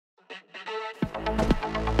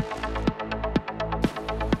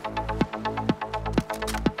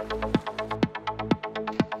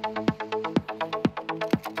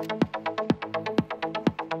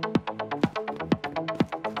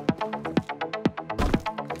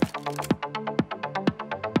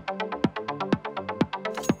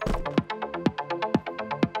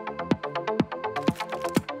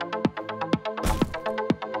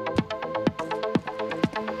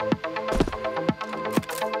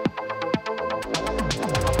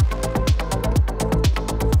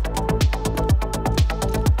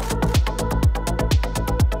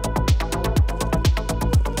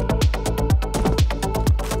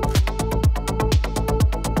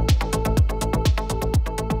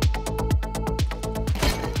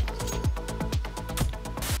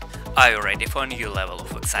Are you ready for a new level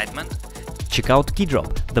of excitement? Check out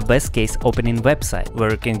Keydrop, the best case opening website where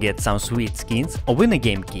you can get some sweet skins or win a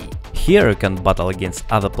game key. Here you can battle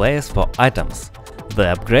against other players for items.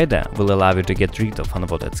 The upgrader will allow you to get rid of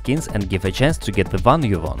unwanted skins and give a chance to get the one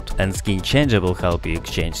you want, and Skin Changer will help you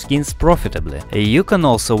exchange skins profitably. You can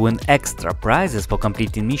also win extra prizes for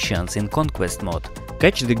completing missions in Conquest mode.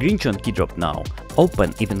 Catch the Grinch on Keydrop now.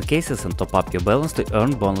 Open even cases and top up your balance to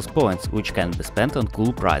earn bonus points, which can be spent on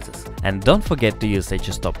cool prizes. And don't forget to use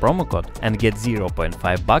HS2 promo code and get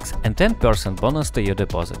 0.5 bucks and 10% bonus to your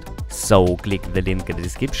deposit. So click the link in the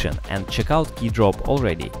description and check out Keydrop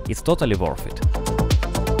already, it's totally worth it.